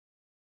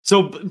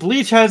 So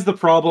Bleach has the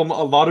problem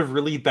a lot of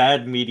really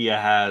bad media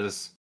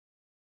has,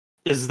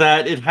 is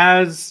that it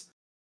has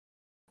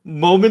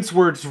moments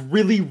where it's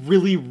really,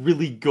 really,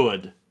 really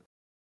good,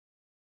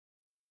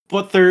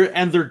 but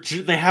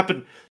they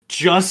happen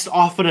just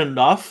often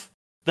enough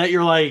that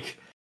you're like,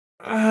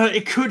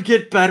 it could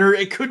get better,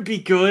 it could be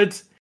good,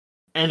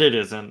 and it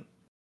isn't.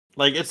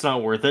 Like, it's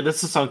not worth it.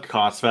 It's a sunk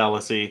cost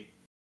fallacy.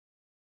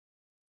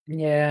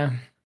 Yeah.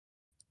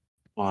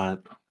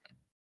 But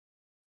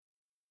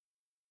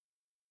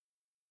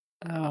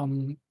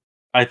Um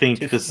I to think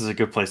this is a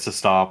good place to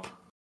stop.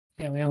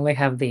 Yeah, we only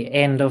have the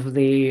end of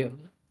the.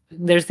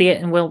 There's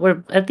the well,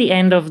 we're at the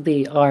end of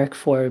the arc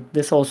for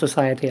the Soul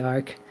Society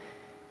arc,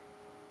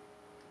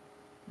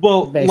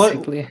 Well,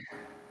 basically.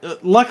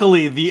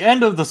 luckily, the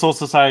end of the Soul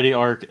Society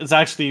arc is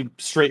actually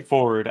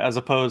straightforward, as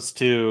opposed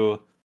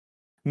to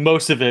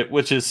most of it,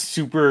 which is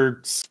super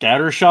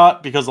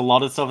scattershot because a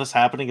lot of stuff is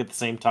happening at the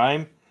same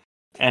time,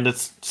 and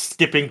it's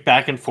skipping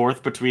back and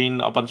forth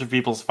between a bunch of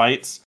people's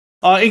fights.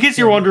 In case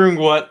you're Yeah, wondering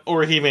what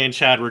Orihime and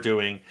Chad were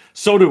doing,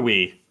 so do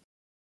we.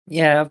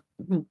 yeah.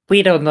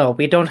 We don't know.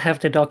 We don't have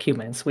the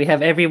documents. We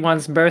have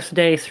everyone's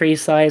birthday, three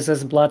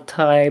sizes, blood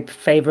type,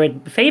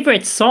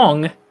 favorite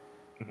song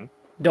Mhm.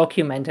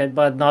 documented,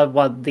 but not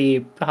what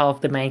the half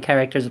the main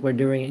characters were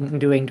doing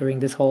during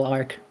this whole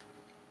arc.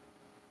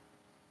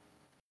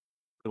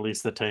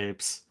 Release the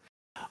tapes.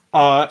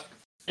 Uh,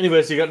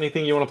 anyways, you got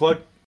anything you want to plug?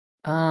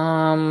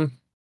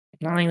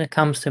 Nothing that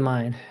comes to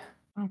mind.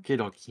 Okay,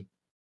 dokie.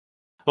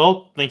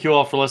 Well, thank you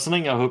all for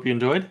listening. I hope you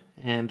enjoyed,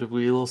 and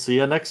we'll see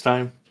you next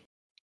time.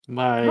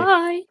 Bye.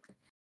 Bye.